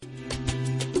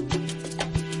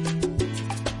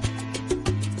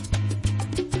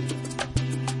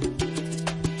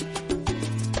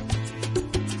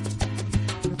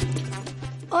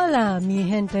Hola, mi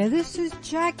gente. This is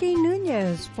Jackie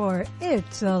Nunez for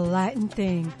It's a Latin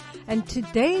Thing. And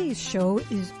today's show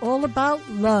is all about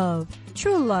love,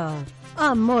 true love,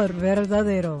 amor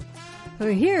verdadero. So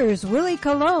here's Willie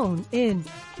Colon in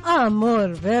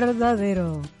Amor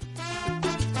Verdadero.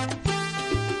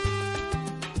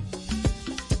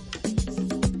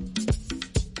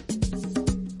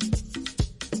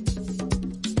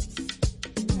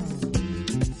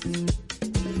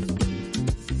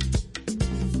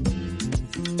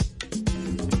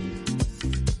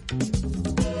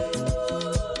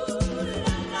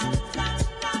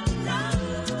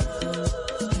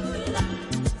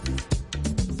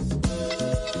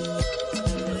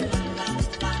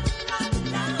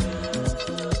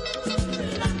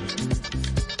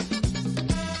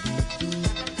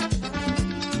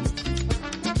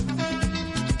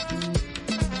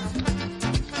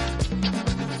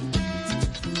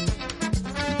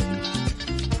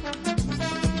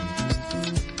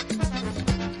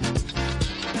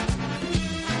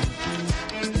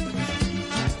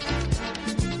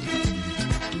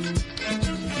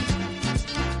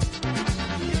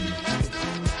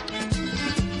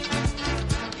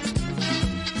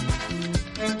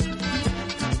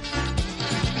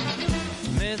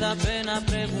 Da pena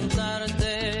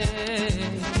preguntarte,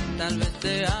 tal vez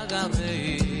te haga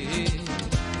reír.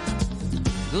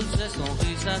 Dulces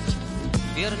sonrisas,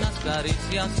 tiernas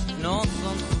caricias no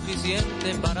son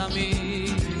suficientes para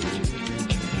mí.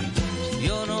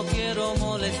 Yo no quiero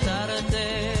molestarte,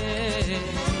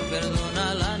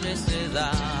 perdona la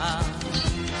necedad,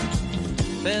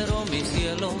 pero mi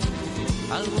cielo,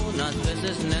 algunas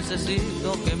veces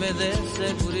necesito que me des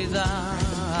seguridad.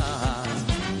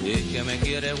 Y que me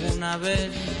quiere una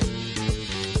vez,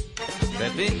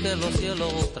 repítelo cielo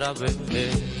otra vez.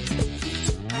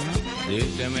 Y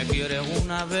que me quiere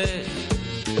una vez,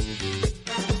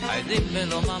 ay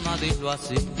dímelo mamá, dilo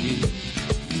así.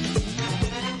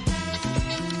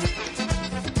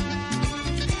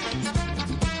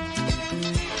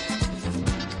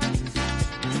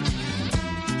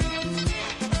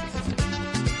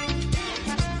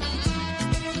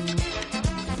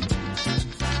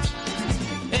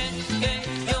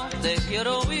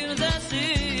 Quiero oír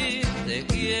decir te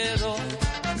quiero,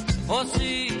 oh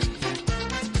sí,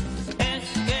 es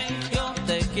que yo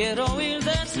te quiero oír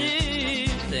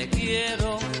decir te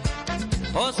quiero,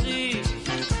 oh sí,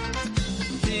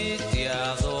 di te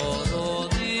adoro,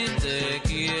 di te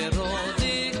quiero,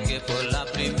 di que por la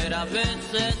primera vez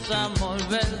es amor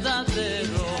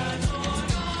verdadero.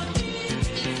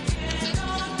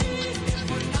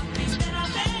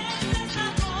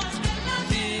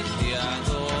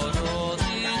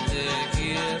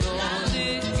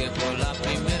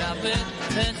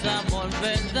 Es amor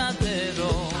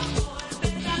verdadero,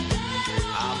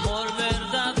 amor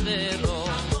verdadero.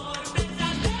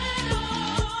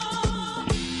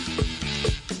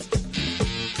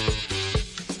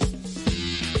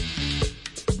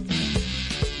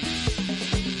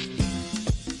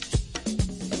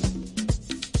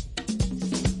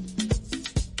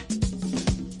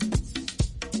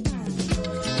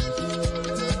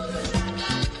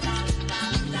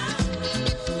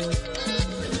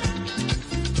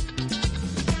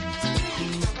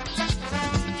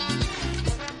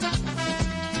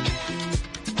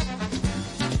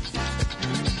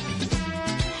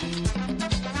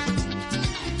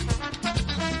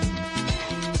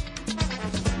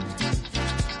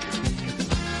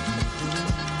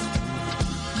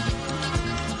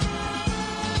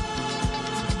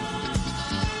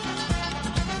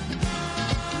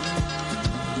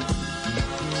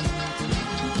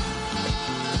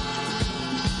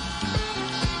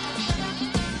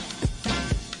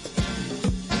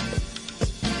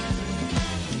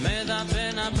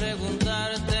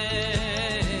 Preguntarte,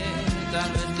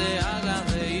 tal vez te haga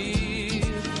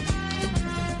reír.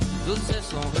 Dulces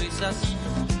sonrisas,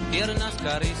 tiernas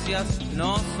caricias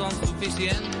no son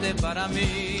suficientes para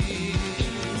mí.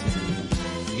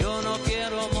 Yo no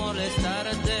quiero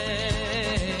molestarte,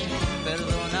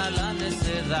 perdona la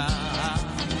necedad,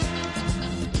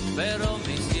 pero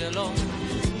mi cielo,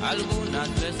 algunas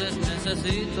veces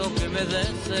necesito que me des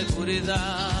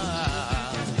seguridad.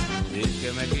 Y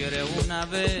que me quiere una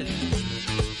vez,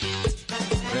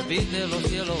 repítelo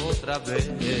cielo otra vez.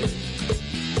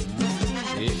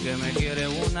 Y que me quiere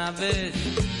una vez,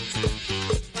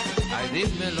 ay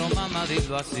dímelo mamá,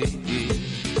 dilo así.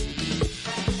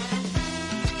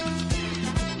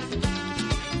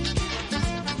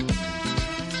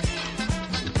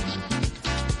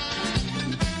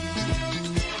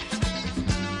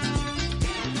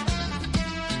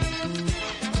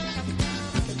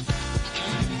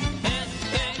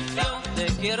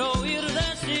 quiero oír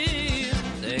decir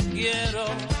te quiero,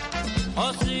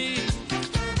 oh sí,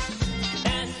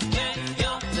 es que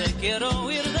yo te quiero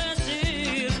oír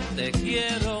decir te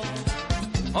quiero,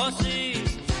 oh sí,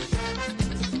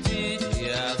 y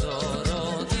te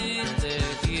adoro, di te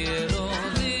quiero,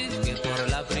 di que por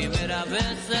la primera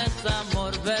vez es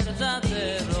amor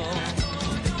verdadero.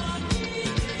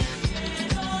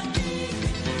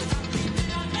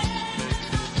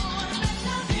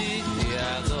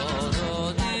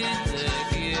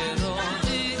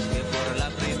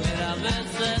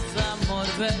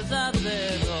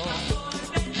 Verdadero,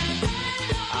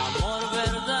 amor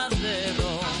verdadero.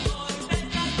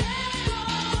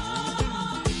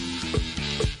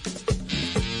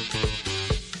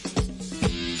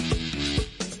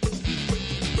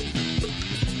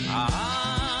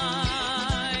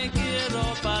 Ay,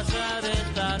 quiero pasar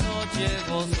esta noche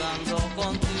gozando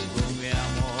contigo, mi amor.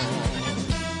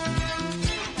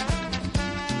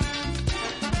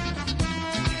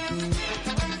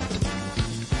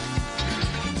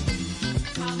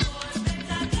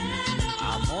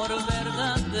 Amor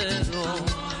verdadero,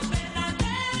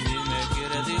 si me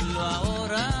quieres dilo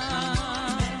ahora,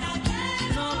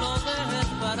 no lo dejes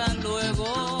para luego.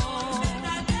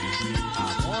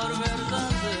 Amor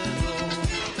verdadero,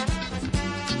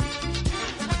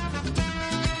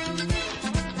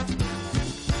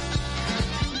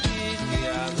 di te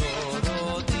adoro,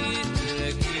 di te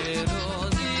quiero,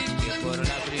 di que por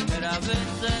la primera vez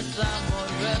es amor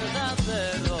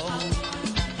verdadero.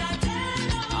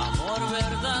 Amor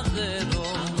verdadero,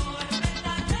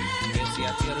 que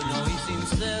sea tierno y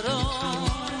sincero,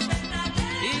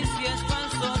 y si es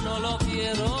falso no lo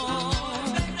quiero.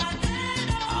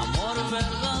 Amor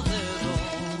verdadero.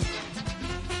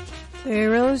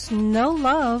 There is no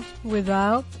love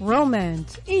without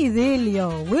romance.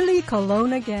 Idilio, Willie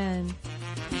Colon again.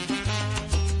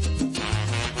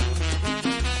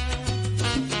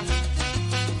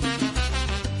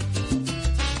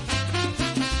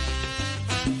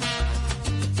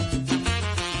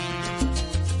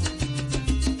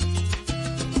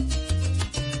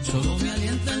 Solo me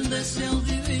alienta el deseo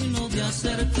divino de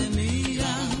hacerte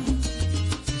mía,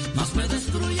 mas me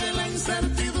destruye la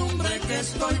incertidumbre que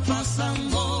estoy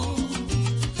pasando.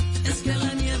 Es que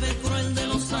la nieve cruel de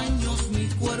los años mi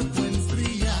cuerpo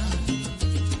enfría,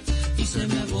 y se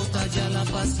me agota ya la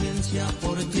paciencia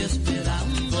por ti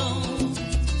esperando,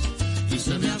 y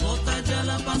se me agota ya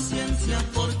la paciencia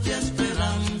por ti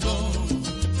esperando,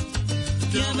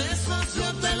 que a veces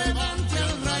yo te levante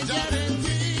al rayar el día,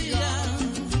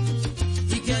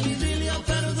 que el idilio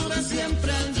perdure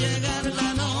siempre al llegar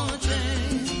la noche,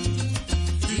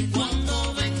 y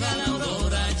cuando venga la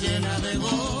aurora llena de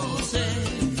goce,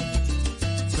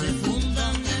 se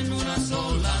fundan en una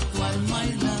sola tu alma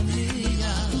y la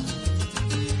mía,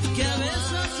 que a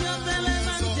veces yo te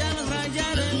levante al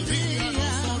rayar el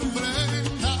día,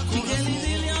 y que el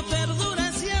idilio perdure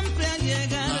siempre al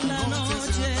llegar la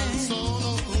noche,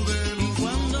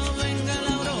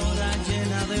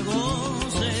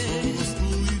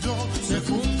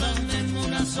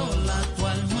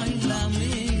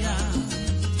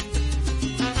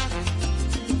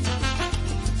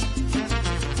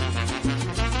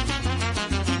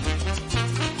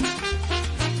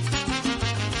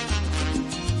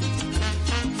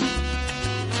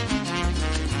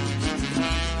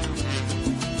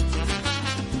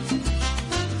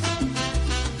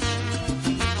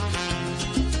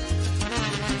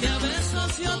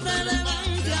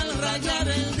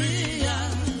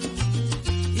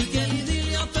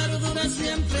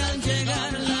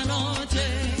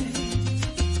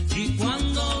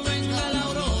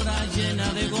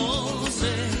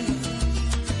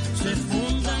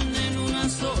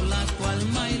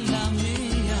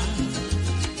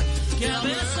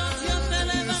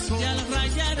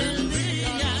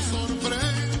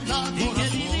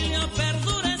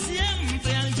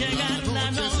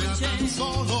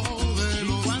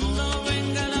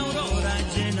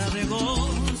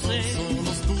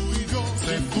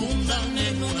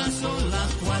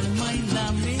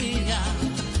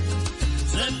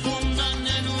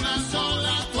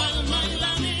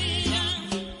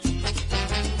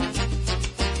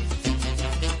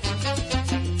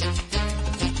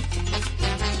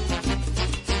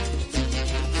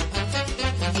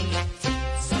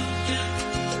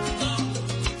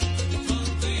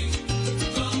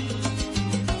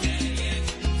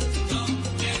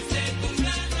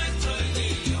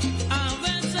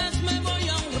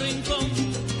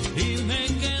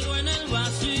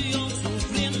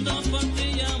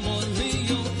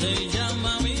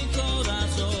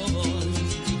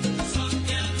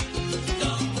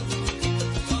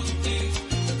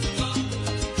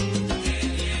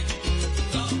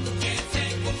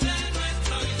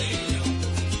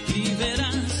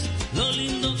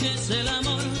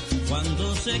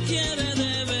 quiere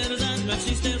de verdad, no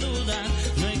existe duda,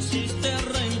 no existe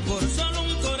rencor, solo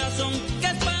un corazón que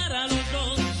es para los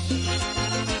dos.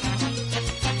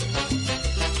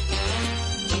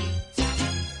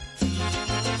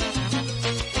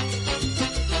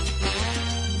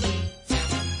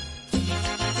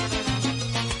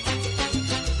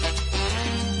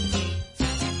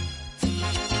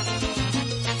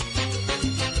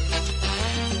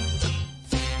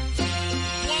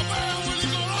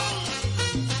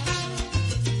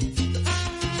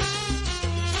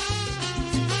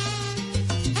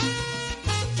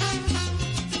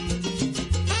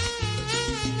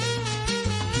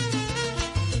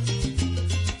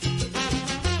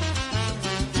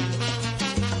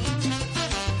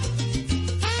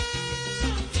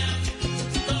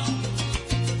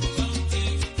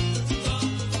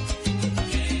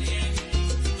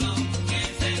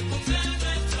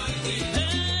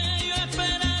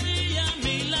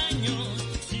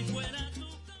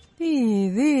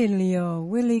 Idilio,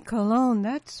 Willie Colon,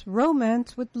 that's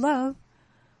Romance with Love,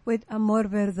 with Amor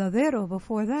Verdadero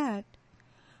before that.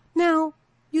 Now,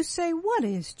 you say, what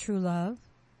is true love?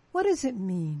 What does it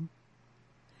mean?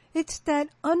 It's that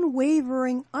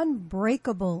unwavering,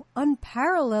 unbreakable,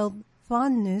 unparalleled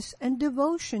fondness and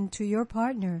devotion to your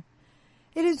partner.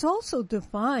 It is also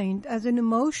defined as an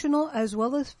emotional as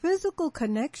well as physical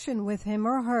connection with him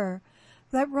or her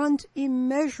that runs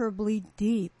immeasurably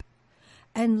deep.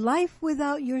 And life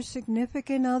without your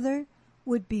significant other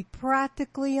would be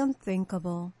practically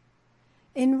unthinkable.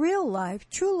 In real life,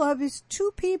 true love is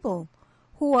two people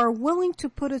who are willing to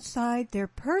put aside their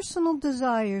personal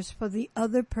desires for the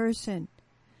other person.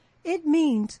 It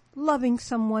means loving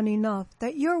someone enough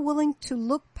that you're willing to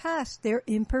look past their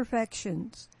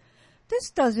imperfections. This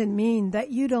doesn't mean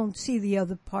that you don't see the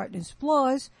other partner's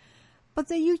flaws, but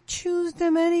that you choose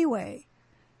them anyway.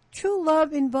 True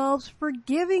love involves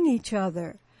forgiving each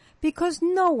other, because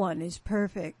no one is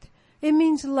perfect. It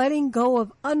means letting go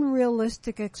of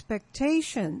unrealistic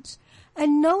expectations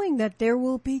and knowing that there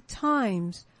will be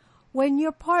times when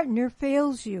your partner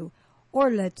fails you or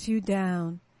lets you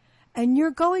down, and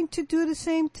you're going to do the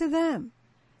same to them.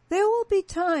 There will be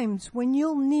times when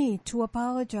you'll need to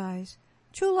apologize.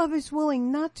 True love is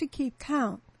willing not to keep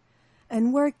count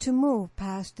and work to move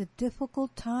past the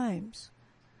difficult times.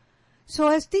 So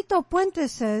as Tito Puente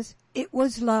says, it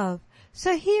was love.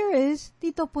 So here is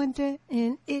Tito Puente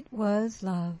in It Was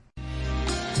Love.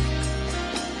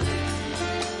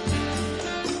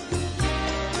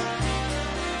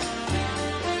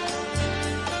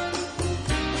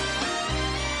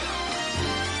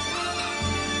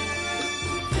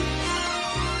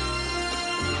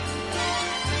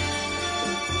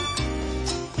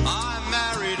 I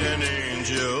married an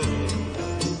angel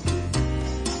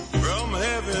from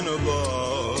heaven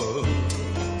above.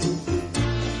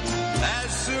 As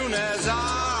soon as our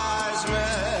eyes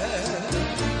met,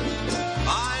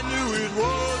 I knew it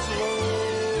was love.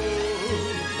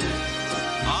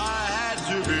 I had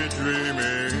to be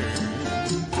dreaming.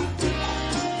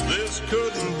 This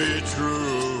couldn't be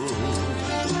true.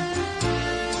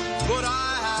 But I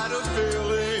had a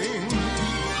feeling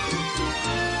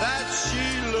that she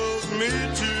loved me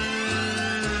too.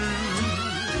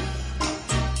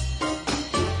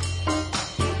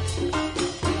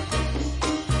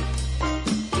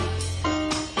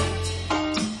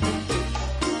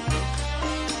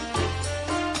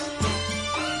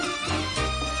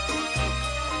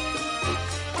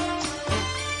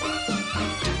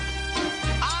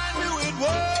 I knew it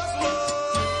was love.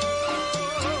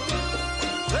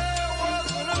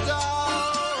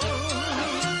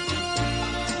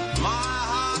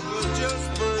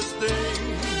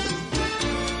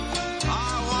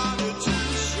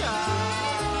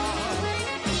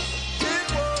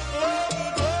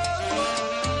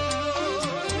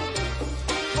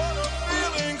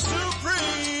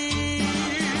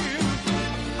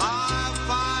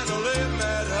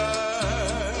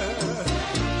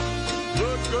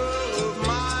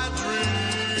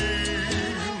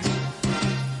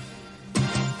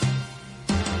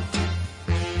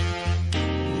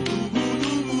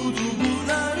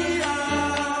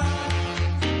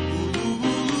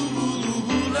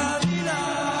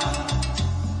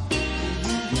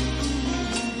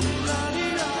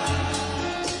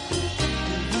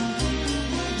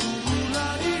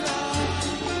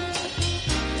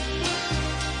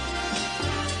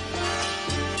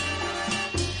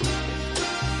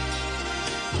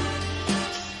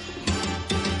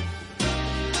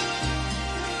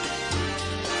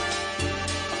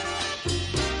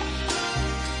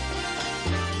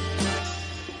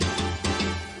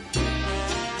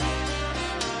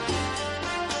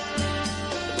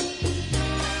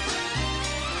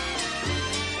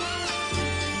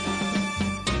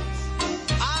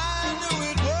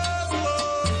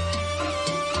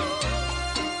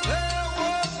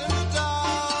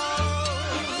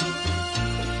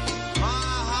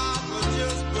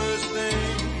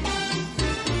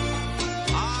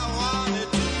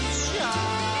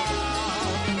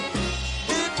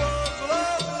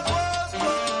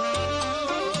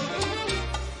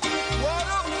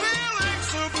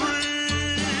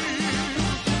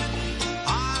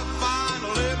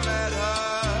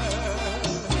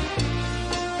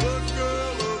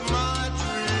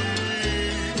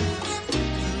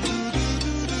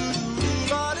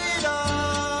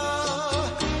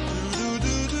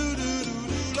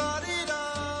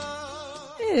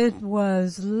 It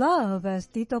was love, as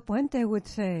Tito Puente would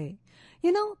say.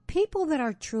 You know, people that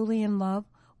are truly in love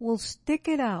will stick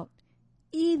it out,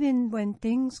 even when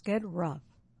things get rough.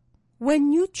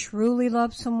 When you truly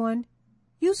love someone,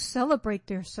 you celebrate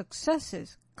their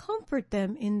successes, comfort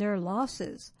them in their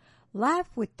losses, laugh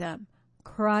with them,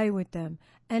 cry with them,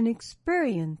 and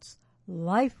experience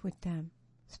life with them.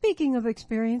 Speaking of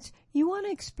experience, you want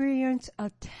to experience a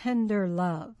tender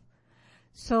love.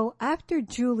 So after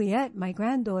Juliet, my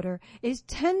granddaughter, is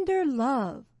Tender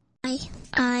Love. Hi,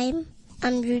 I'm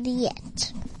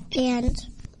Juliet, and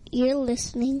you're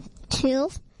listening to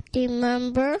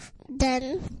Remember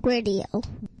Then Radio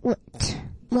with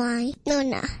my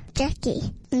Nona,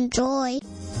 Jackie. Enjoy.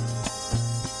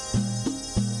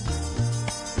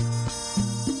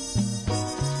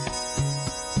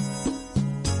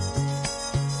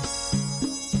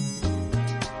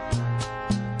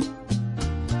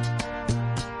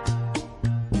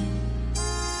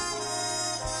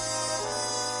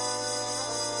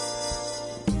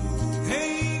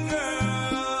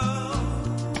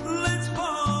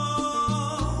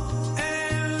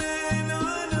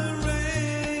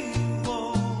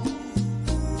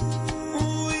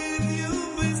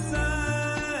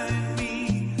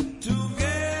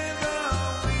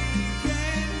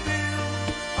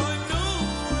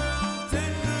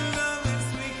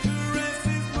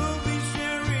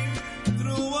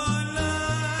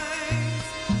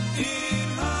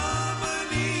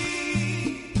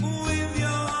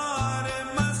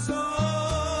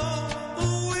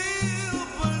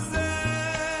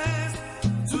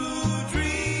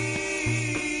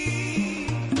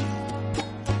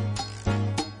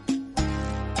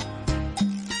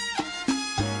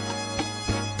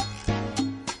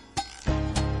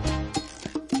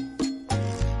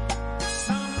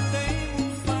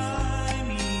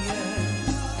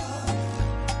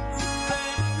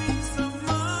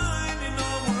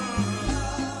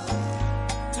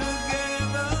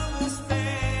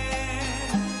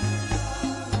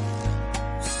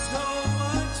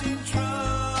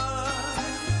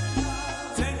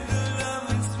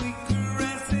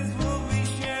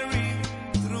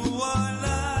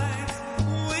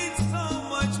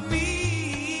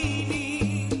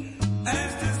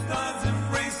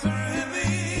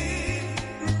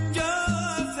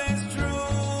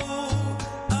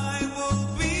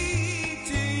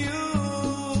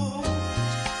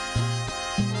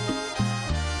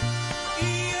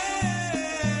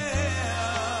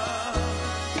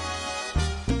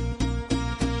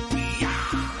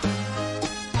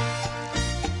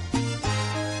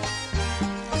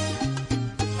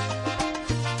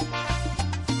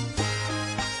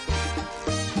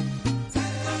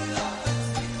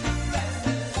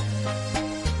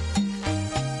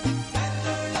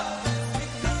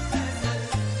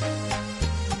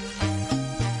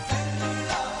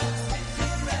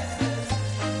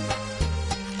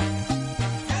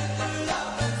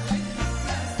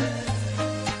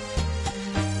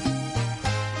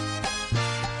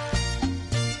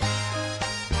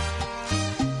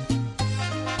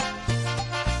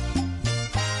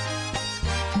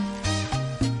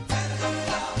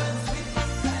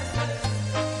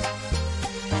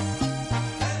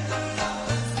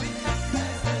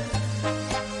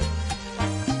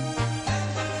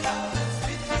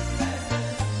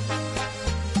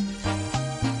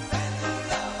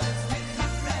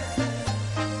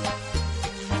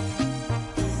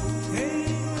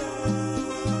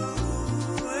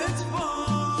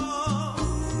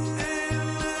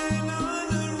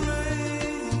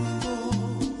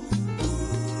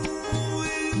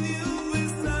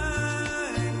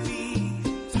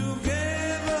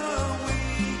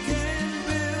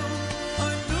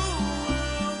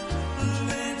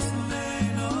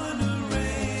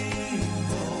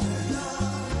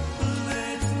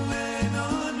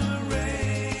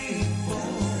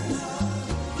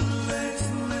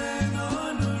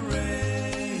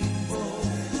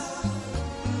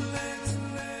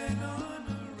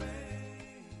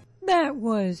 That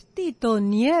was Tito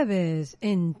Nieves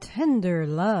in Tender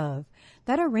Love.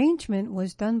 That arrangement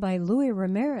was done by Louis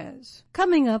Ramirez.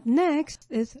 Coming up next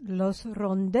is Los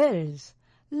Rondells.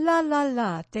 La La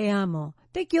La, Te Amo.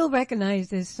 Think you'll recognize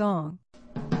this song.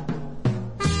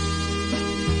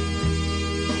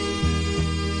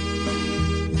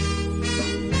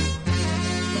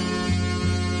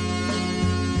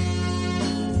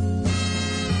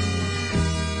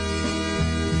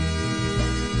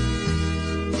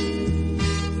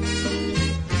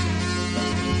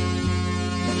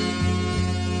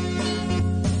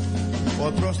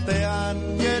 Otros te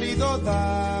han querido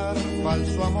dar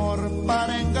falso amor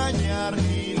para engañar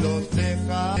y los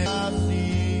dejas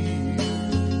así.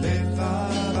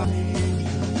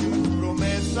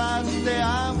 Promesas de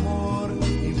amor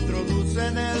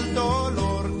introducen el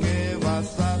dolor que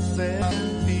vas a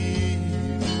sentir,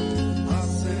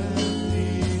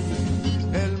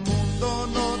 El mundo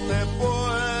no te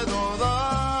puedo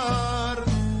dar,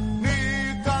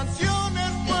 ni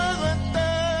canciones puedo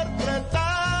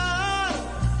interpretar.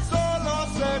 Solo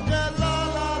sé que te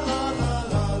amo.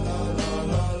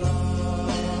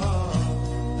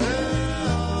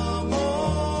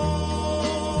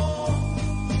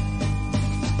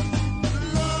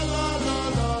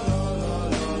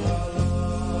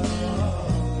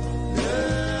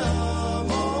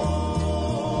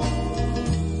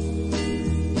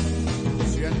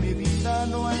 Si en mi vida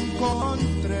no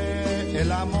encontré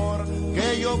el amor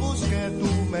que yo busqué, tú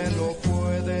me lo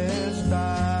puedes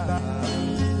dar.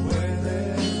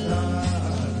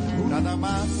 Nada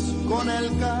más con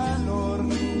el calor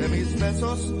de mis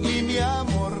besos y mi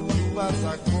amor tú vas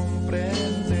a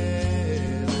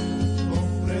comprender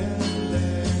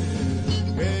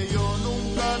que yo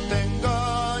nunca te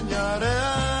engañaré.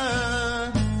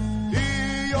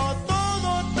 Y yo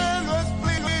todo te lo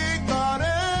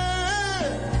explicaré.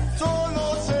 Solo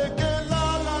sé que te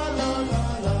amo.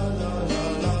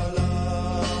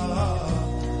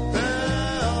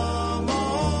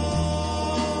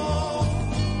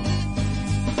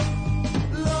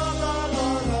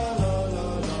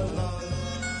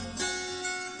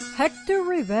 Hector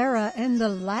Rivera and the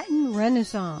Latin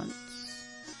Renaissance.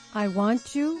 I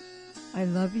want you, I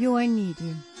love you, I need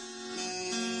you.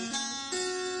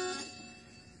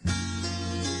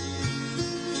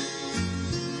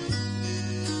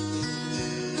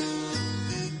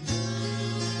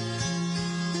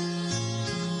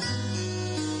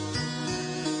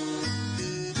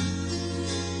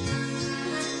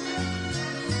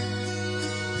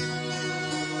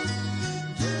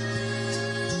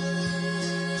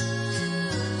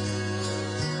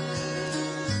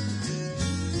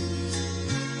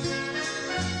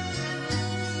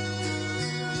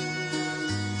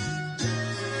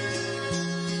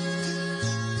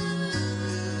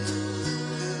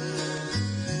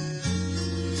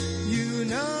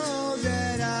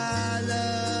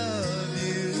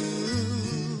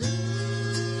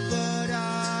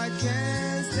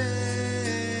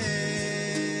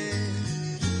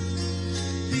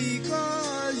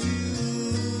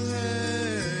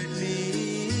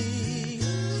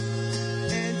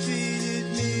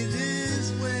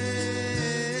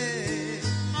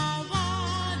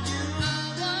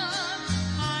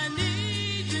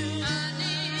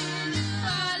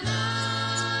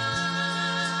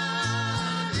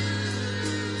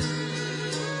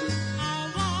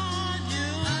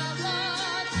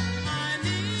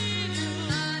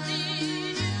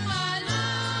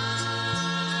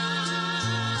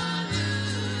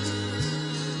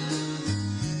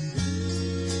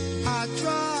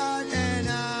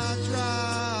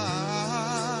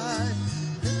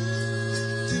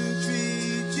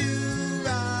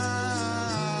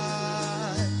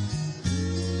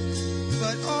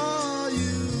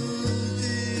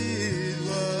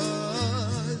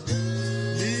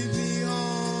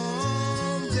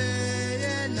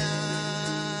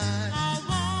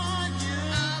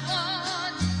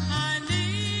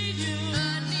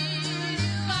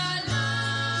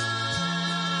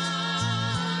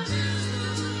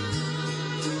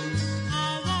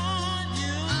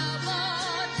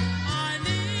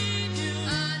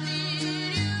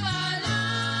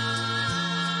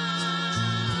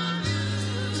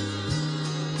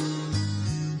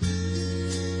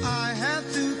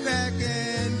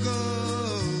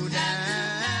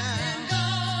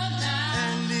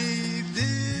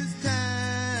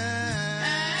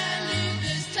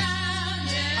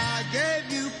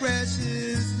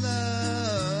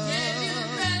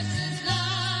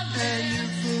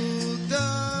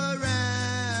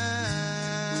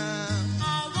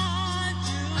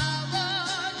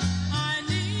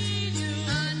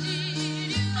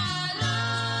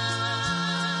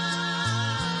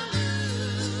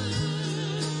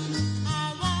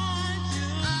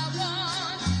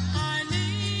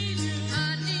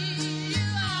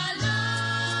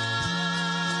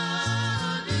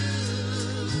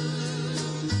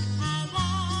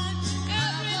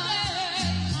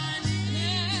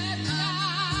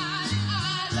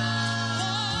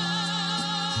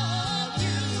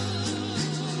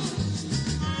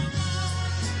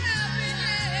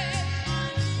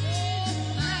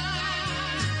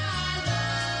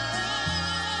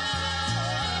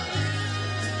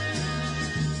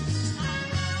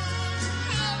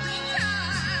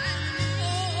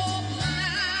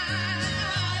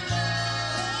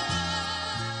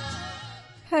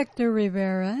 Hector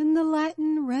Rivera and the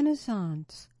Latin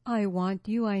Renaissance. I want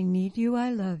you, I need you,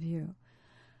 I love you.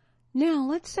 Now,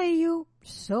 let's say you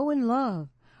so in love,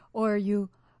 or you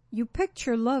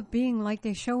picture love being like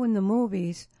they show in the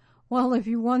movies. Well, if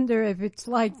you wonder if it's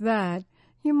like that,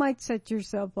 you might set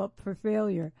yourself up for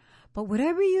failure. But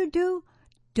whatever you do,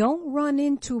 don't run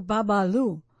into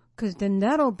Babalu, 'cause then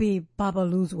that'll be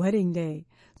Babalu's wedding day.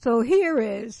 So here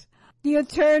is the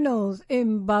Eternals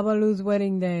in Babalu's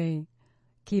wedding day.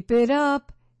 Keep it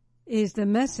up is the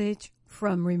message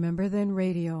from Remember Then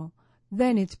Radio.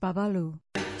 Then it's Babalu.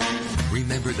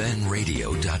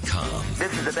 RememberThenRadio.com.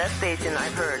 This is the best station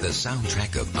I've heard. The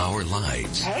soundtrack of our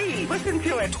lives. Hey, listen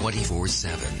to it.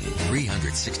 24/7,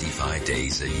 365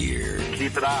 days a year.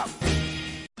 Keep it up.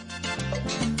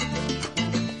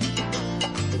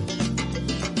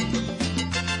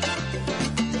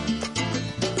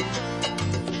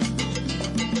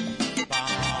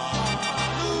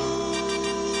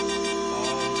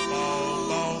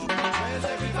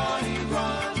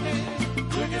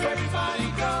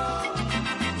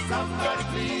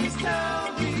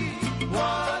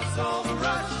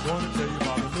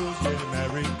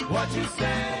 What you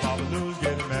say? Babalu's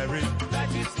getting married.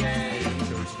 That you say. The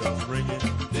church bells ringing.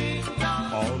 Ding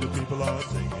dong. All the people are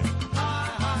singing.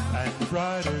 And the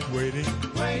bride is waiting.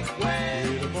 Wait.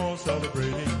 Little more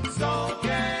celebrating. So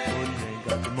gay. But he ain't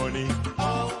got the money.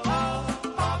 Oh,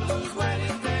 Babalu's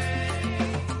wedding day.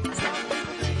 Some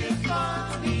people think it's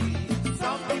funny.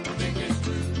 Some people think it's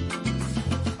true.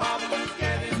 Babalu's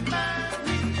getting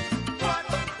married. What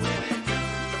will he do?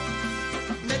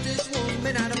 Met this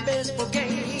woman at a baseball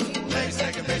game.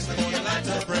 Second base before the lights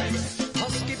are break.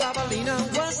 Husky Babalina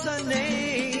was the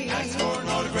name. Ask for an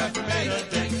autograph and made a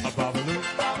date. A Babalu,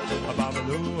 a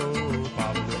Babalu,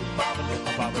 Babalu,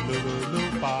 a Babalu,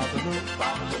 Babalu,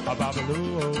 a Babalu,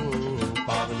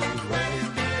 Babalu's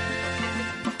wedding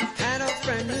day. Had a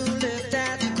friend who lived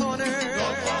at the corner. The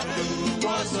Babalu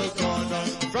was a corner.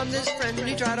 From this friend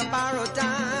he tried to borrow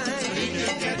dime. He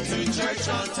could get to church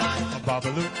on time. A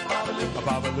Babalu, a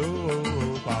Babalu,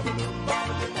 Babalu,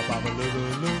 a Babalu,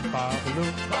 Babalu,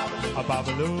 a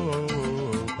Babalu,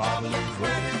 Babalu's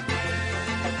wedding day.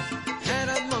 Had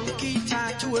a monkey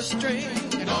tied to a string.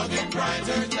 An organ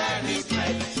grinder that he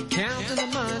played. Counting the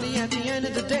money at the end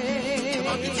of the day. The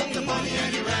monkey took the money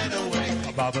and he ran away.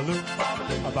 A Babalu,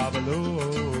 a Babalu,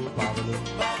 Babalu,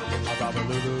 a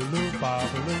Babalu,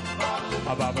 Babalu,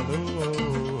 a Babalu,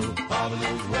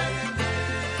 Babalu's wedding day.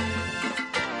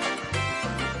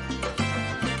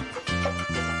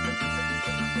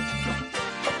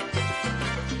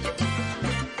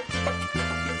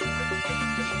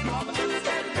 Babalu's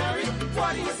getting married.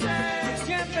 What do you say?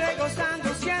 Siempre gozando,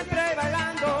 siempre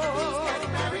bailando.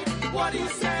 Getting married. What do you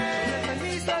say?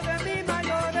 Permiso de mi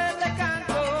mayor le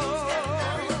canto.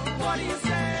 What do you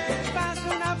say? Paso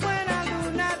una buena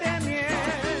luna de miel.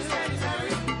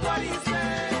 What do you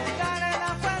say? Daré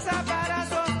la fuerza para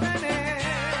sostener.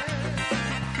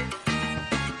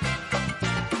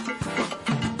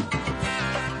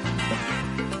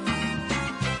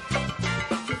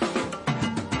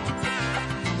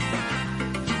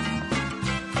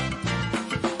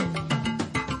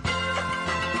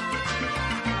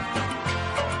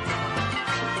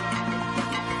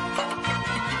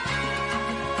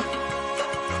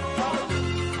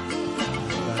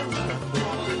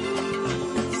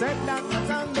 Se están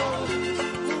casando,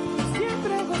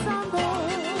 Siempre gozando.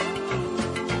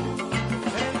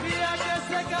 el día que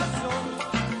se casó,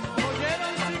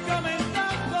 oyeron sin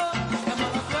comentando, la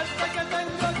mala suerte que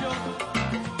tengo yo,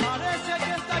 parece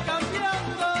que está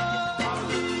cambiando.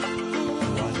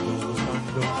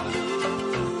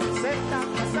 Se están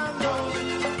casando,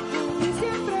 Y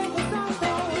siempre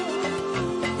gozando.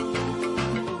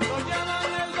 lo llaman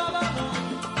el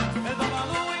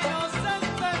babalú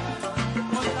inocente,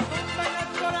 con la tumba en el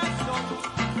corazón,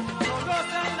 lo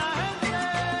goza la gente.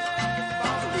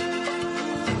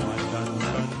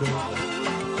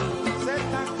 Se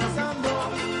están casando,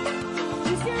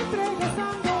 Y siempre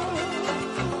gozando.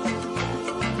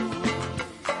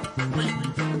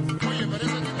 Oye, pero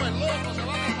ese tipo es loco, se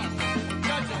va a casar.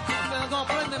 muchachos, ustedes no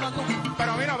aprenden más nunca.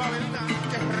 Pero mira, Babelita,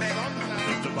 que es redonda.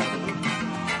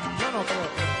 Yo no creo.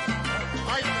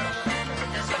 Ay, pero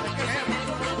que se te quede.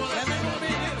 Denme un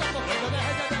vinito, porque yo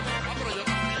dejé de beber. Ah, pero yo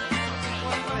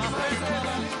también.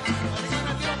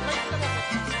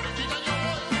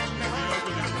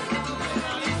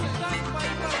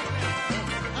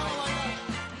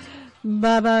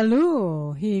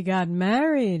 Babalu, he got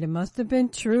married. It must have been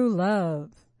true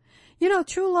love. You know,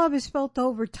 true love is felt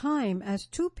over time as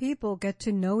two people get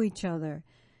to know each other.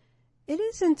 It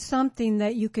isn't something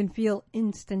that you can feel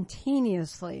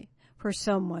instantaneously. for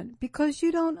someone because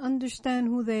you don't understand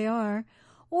who they are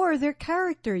or their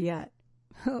character yet.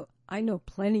 I know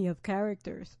plenty of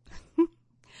characters.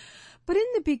 But in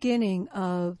the beginning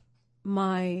of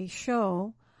my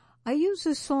show, I use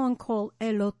a song called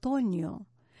El Otoño,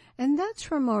 and that's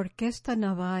from Orquesta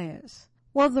Narváez.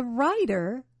 Well, the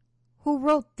writer who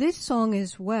wrote this song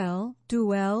as well,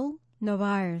 Duel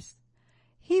Narváez,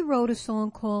 he wrote a song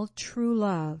called True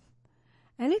Love,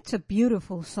 and it's a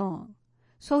beautiful song.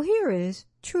 So here is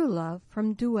True Love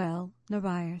from Duel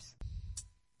Narváez.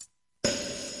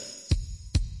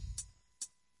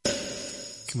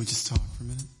 Can we just talk for a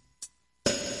minute?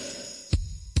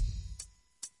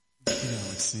 You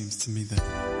know, it seems to me that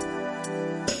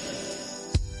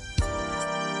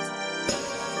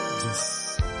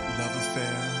this love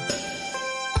affair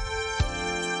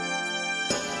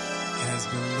has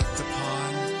been looked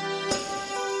upon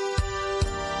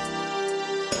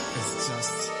as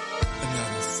just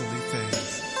another silly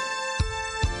phase.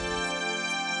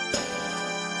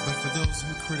 But for those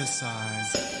who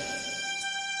criticize,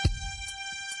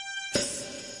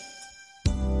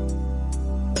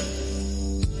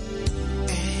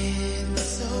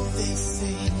 they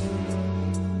say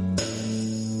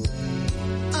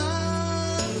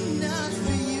I'm not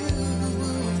for you,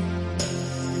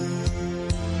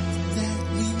 that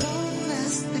we won't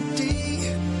last a day,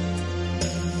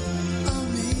 a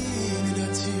minute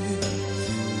or two,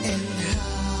 and how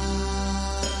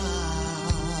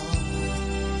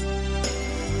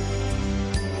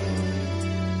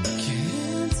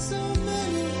can so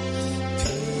many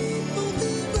people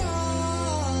be wrong?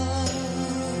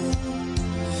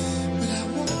 But I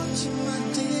want you, my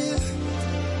dear,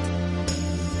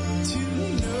 to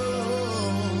know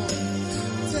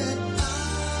that I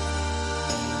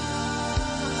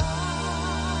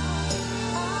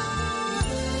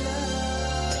love you.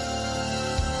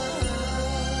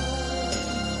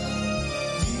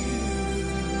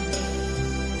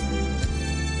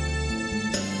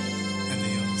 And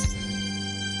they all say,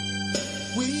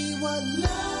 we were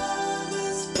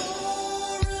lovers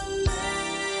for a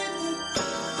minute,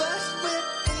 but we're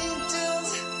angels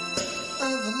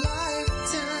of a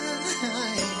lifetime.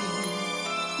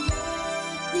 Let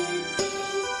me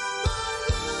prove my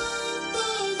love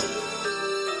for you.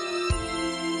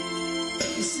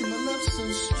 You see my love so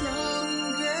strong,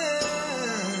 girl.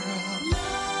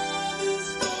 Love is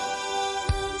for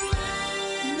a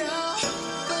minute, no,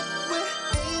 but we're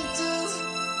angels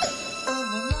of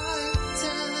a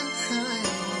lifetime.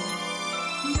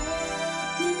 Let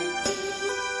me prove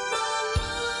my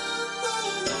love for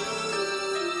you.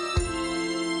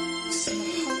 See my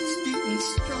heart's beating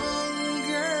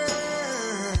stronger,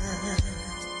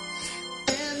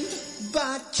 and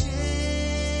by chance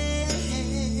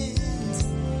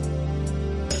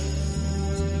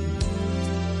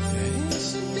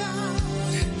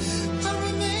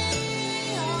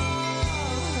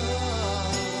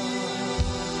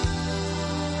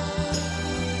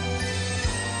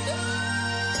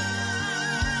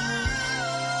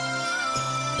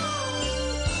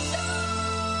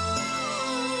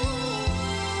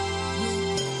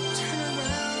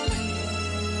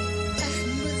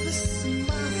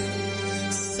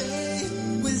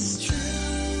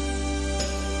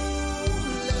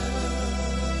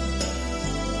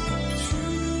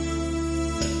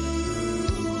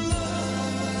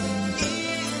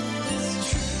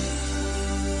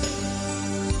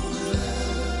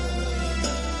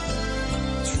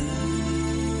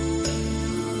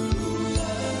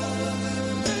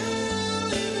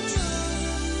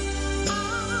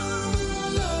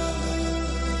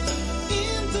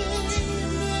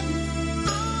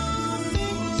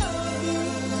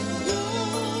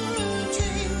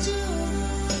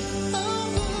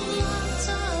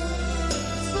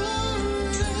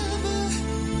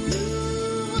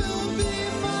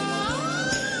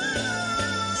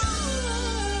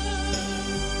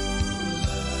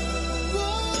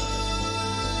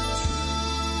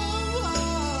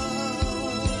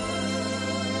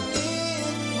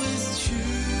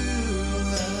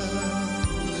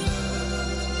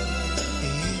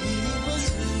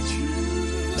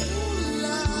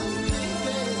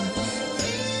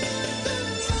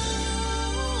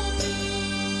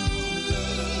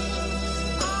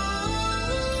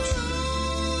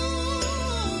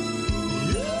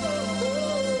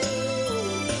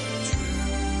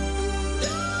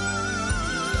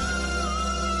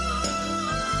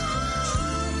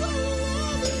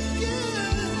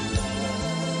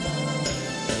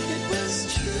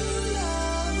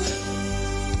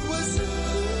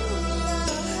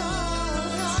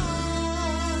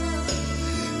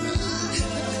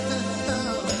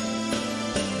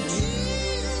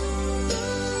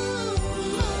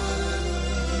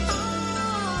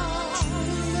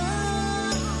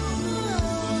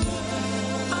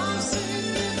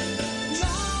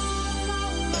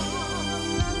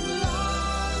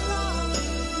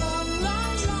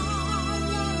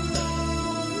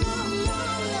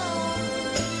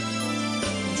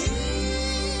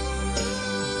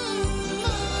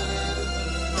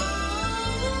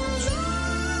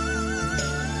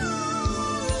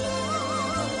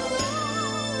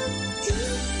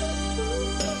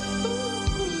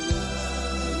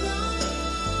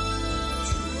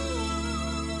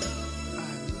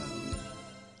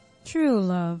True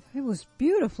Love. It was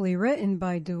beautifully written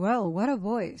by Duell. What a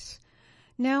voice.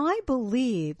 Now, I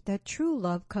believe that true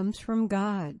love comes from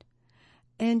God,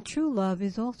 and true love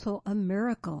is also a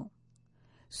miracle.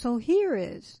 So here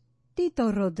is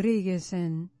Tito Rodriguez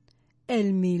en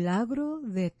El Milagro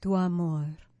de Tu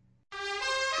Amor.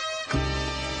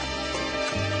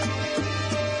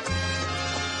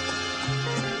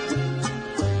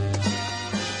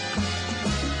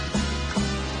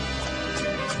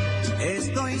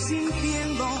 Estoy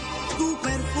sintiendo tu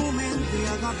perfume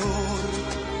embriagador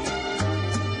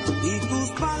y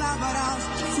tus palabras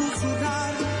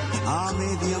susurrar a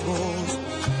media voz.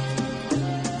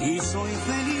 Y soy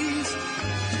feliz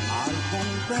al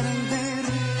comprender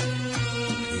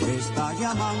que está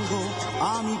llamando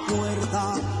a mi puerta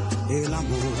el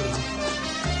amor.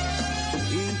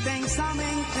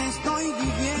 Intensamente estoy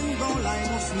viviendo la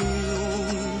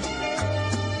emoción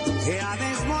que ha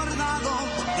desbordado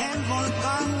el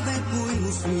volcán de tu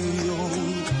ilusión.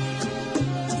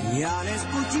 Y al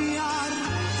escuchar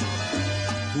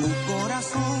tu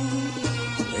corazón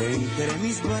entre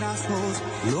mis brazos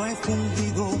lo he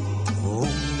fundido con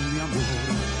mi amor.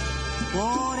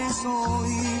 Por eso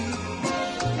hoy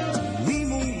mi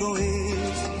mundo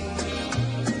es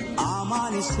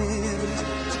amanecer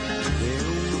de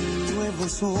un nuevo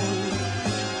sol.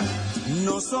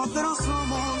 Nosotros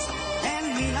somos el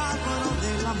milagro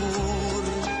del amor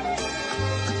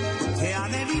que ha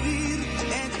de vivir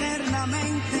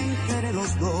eternamente entre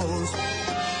los dos,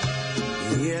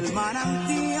 y el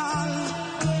manantial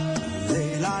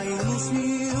de la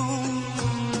ilusión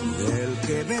del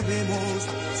que bebemos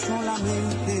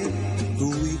solamente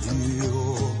tú y yo.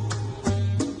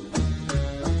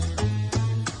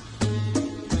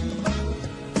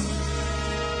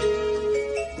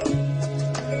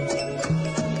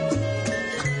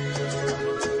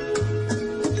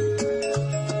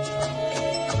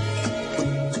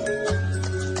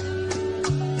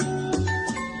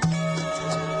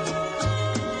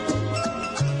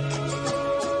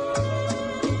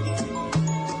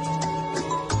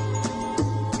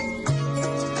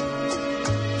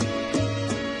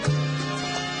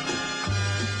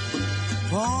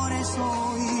 Por eso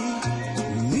hoy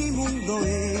mi mundo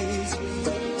es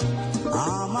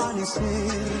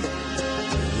amanecer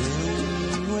de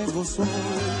un nuevo sol.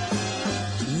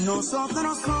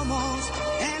 Nosotros somos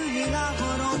el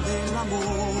milagro del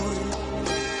amor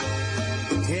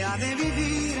que ha de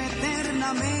vivir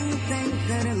eternamente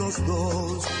entre los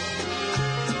dos,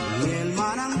 y el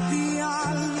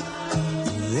manantial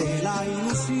de la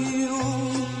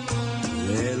ilusión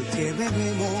del que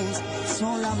bebemos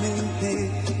solamente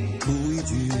tú y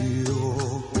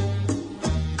yo.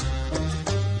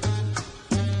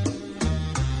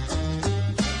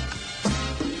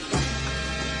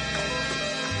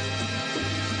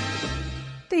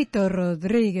 Tito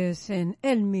Rodriguez en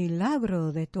El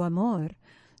Milagro de Tu Amor.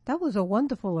 That was a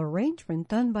wonderful arrangement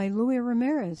done by Louis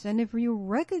Ramirez, and if you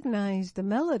recognize the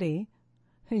melody,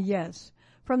 yes,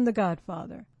 from The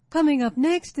Godfather. Coming up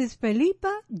next is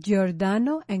Felipa,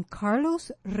 Giordano, and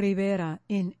Carlos Rivera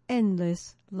in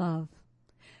Endless Love.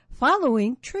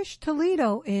 Following, Trish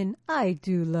Toledo in I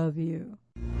Do Love You.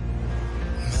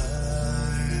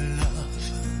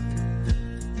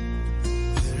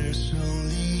 There's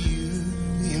only you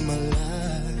in my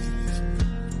life,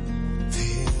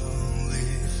 the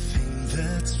only thing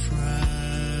that's right.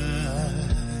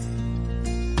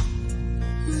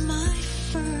 My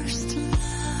first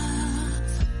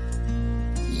love,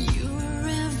 you're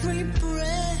every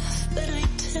breath that I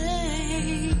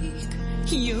take,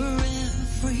 you're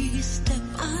every step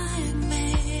I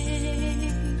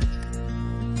make.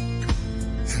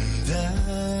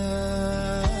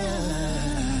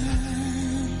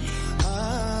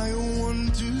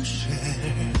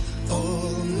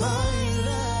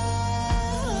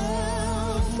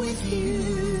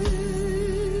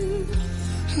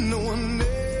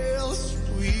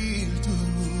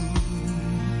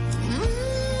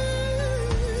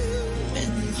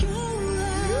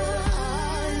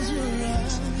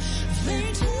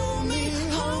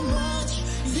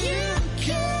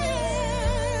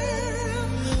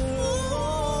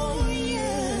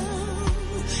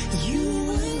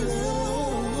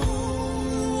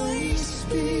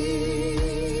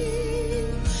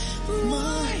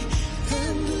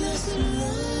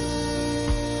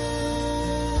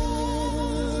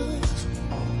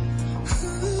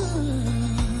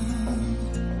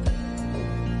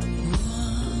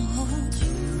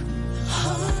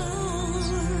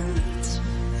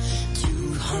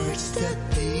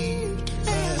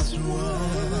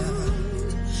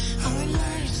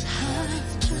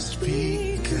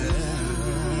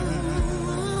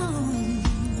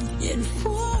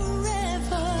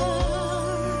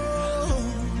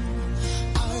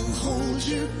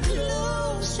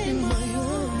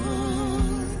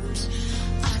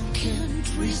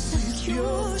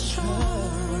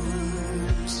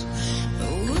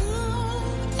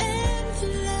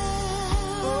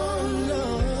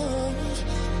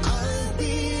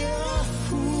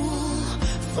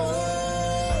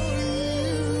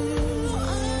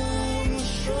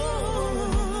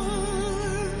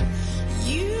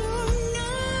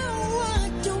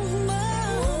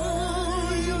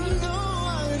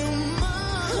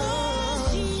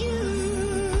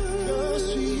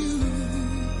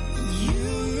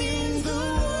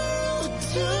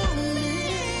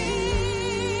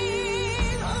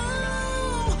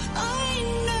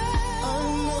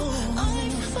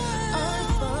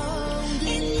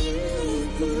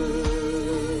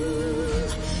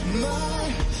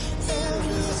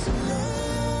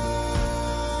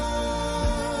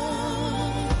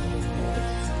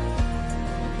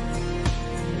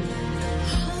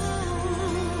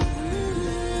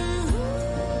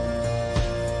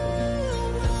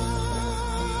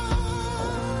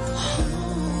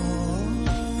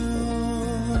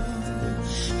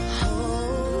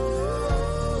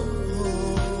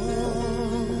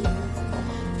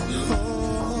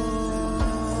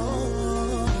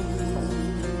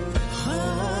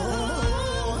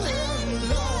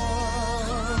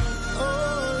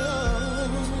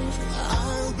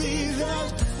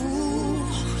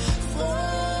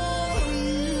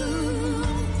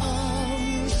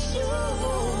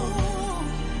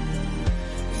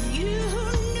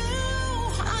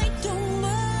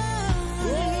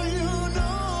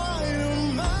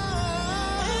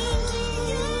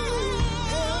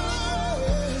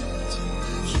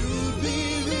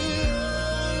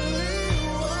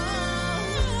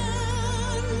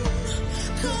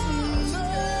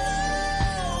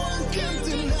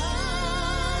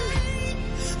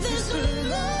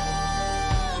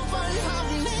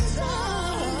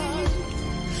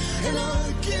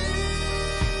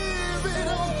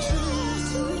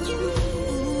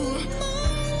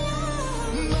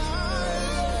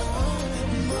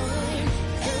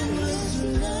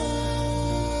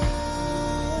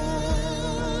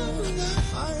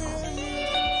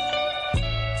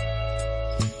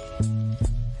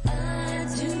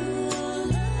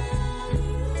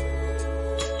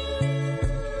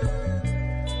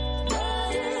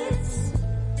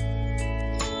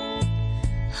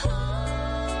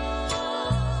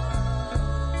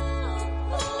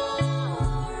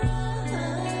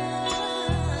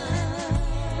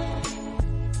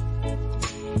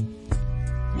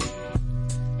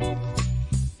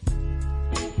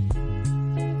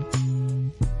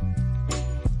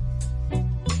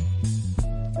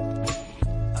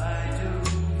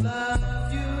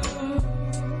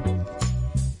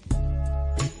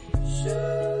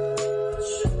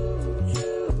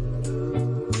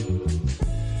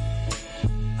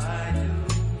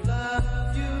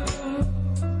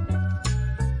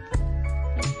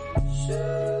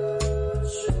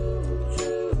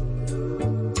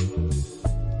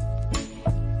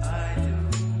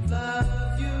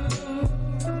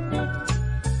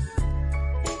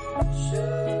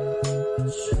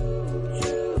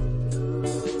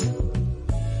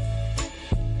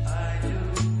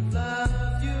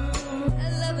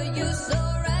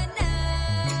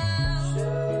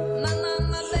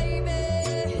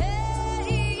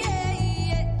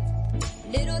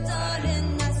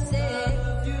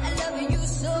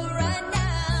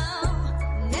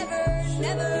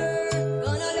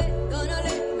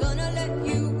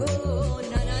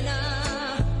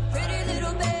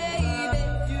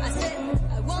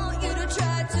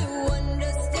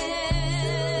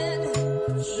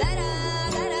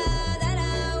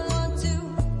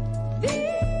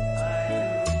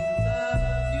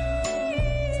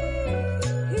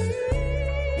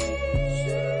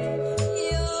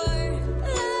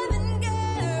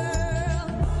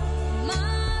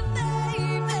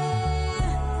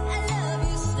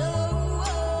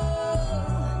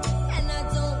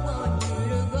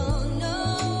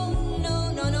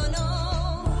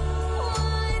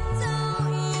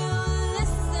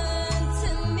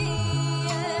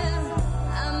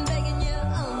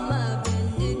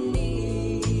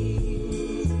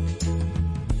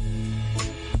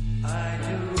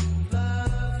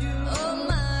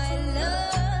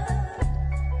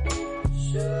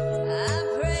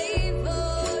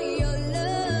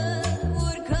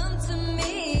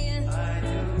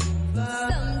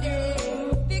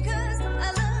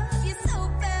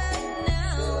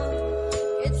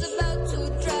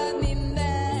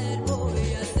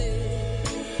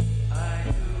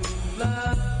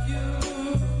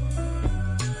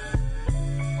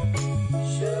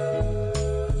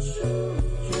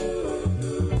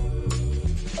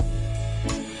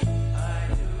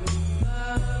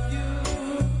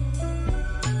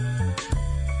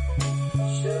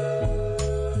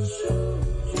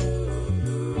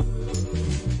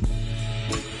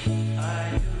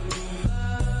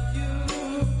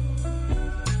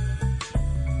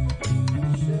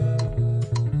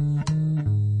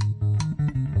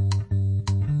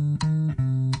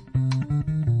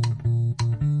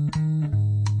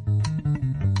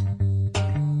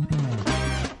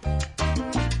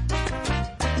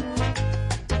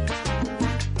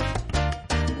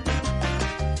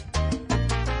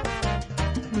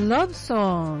 love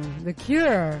song, The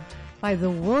Cure, by the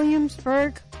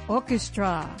Williamsburg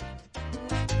Orchestra.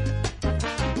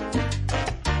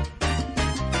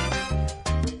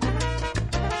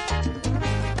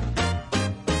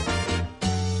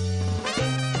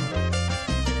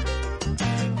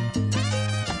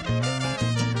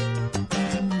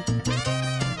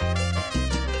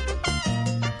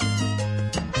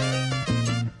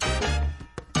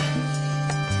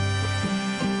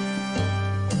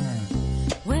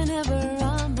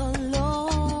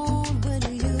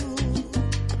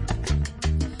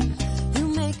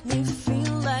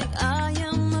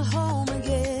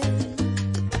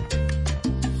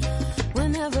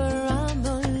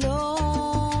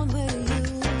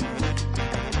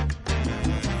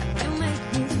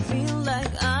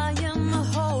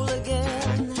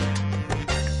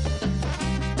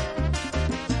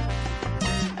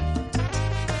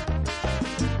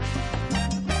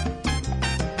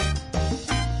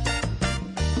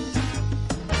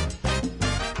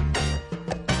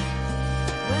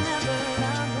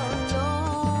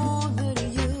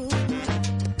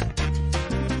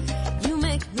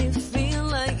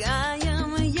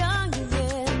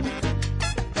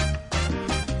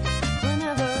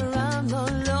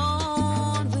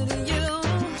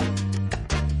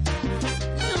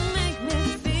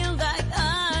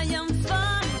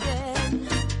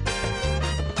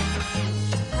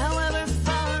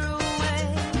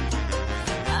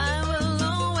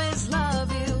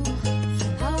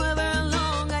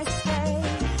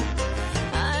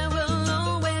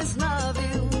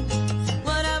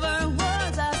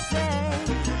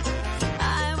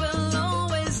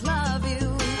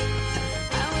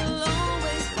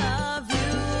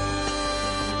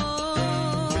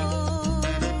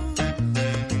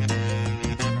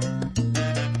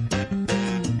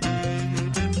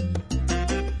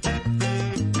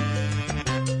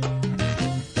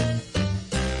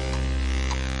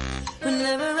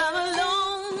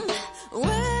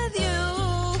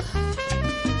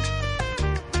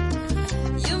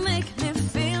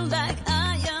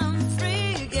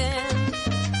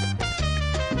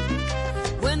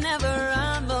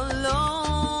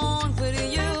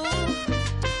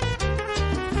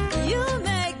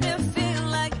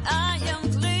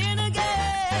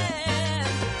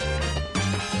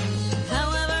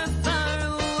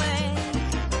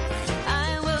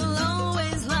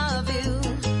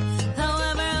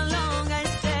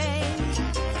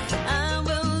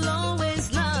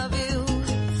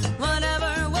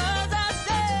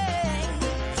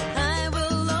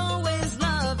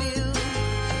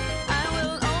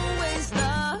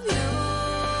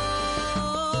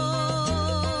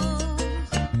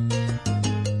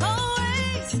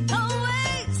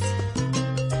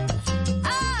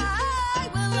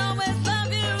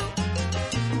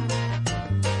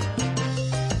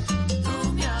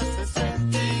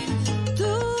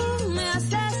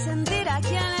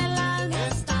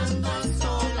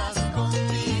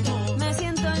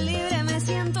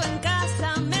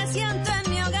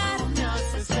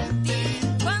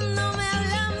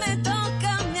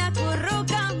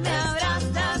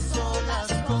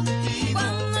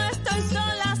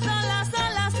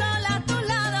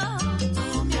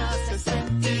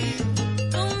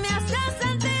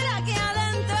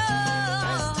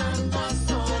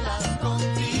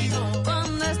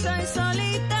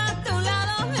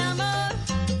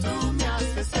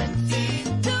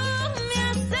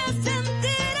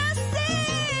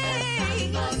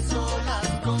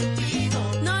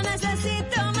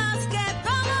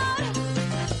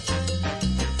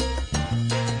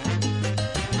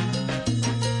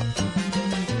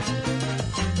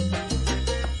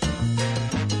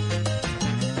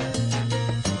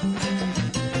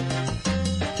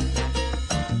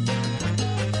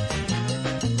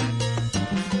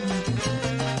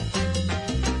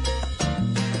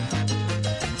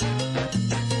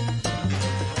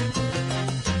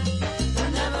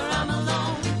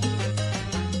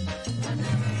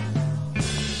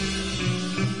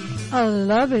 A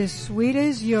Love as Sweet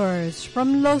as Yours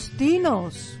from Los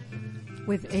Dinos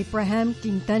with Abraham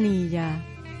Quintanilla.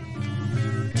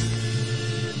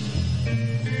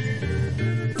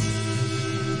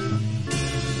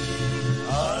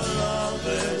 A love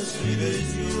as sweet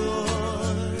as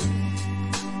yours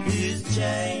is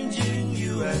changing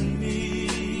you and me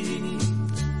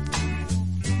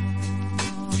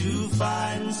to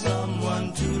find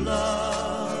someone to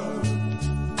love.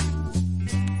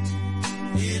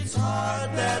 It's hard,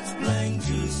 that's plain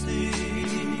to see.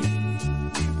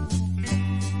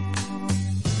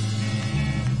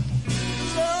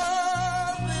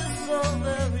 Love is so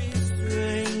very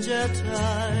strange at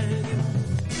times.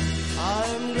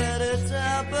 I'm glad it's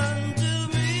happened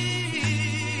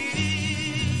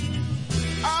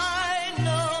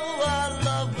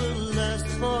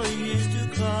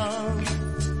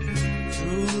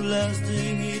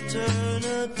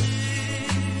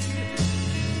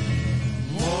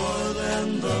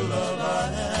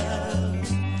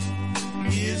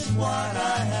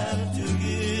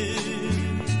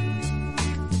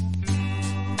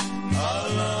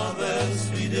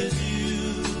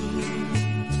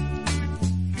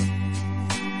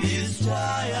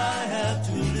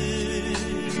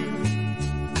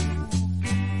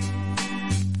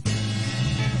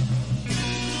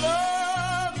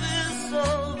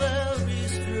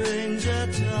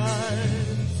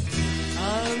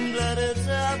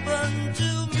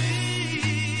unto me.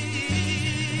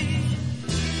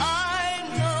 I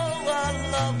know our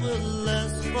love will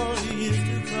last for years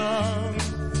to come,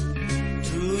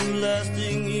 to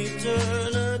lasting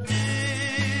eternity.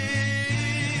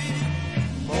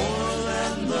 More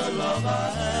than the love I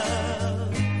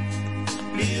have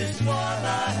is what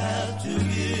I have to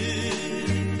give.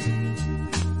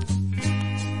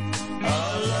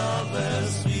 A love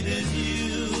as sweet as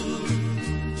you.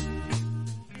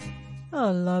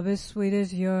 A love as sweet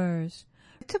as yours.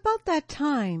 It's about that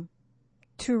time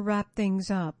to wrap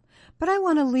things up, but I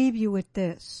want to leave you with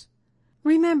this.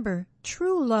 Remember,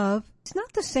 true love is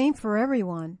not the same for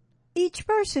everyone. Each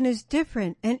person is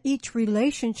different and each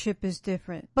relationship is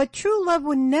different. But true love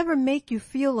would never make you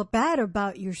feel bad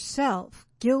about yourself,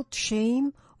 guilt,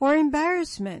 shame, or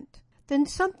embarrassment. Then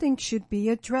something should be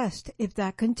addressed if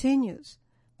that continues.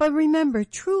 But remember,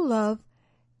 true love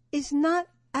is not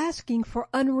asking for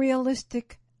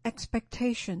unrealistic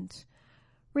expectations.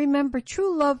 Remember,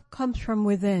 true love comes from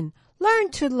within.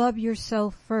 Learn to love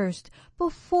yourself first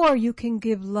before you can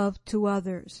give love to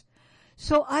others.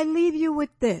 So I leave you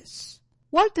with this.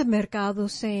 Walter Mercado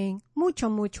saying, mucho,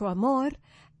 mucho amor,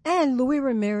 and Louis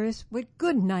Ramirez with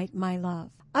good night, my love.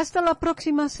 Hasta la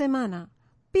próxima semana.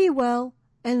 Be well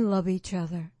and love each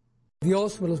other.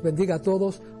 Dios me los bendiga a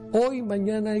todos, hoy,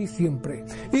 mañana y siempre.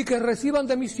 Y que reciban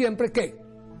de mí siempre, ¿qué?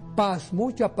 Paz,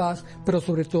 mucha paz, pero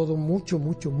sobre todo mucho,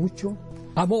 mucho, mucho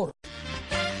amor.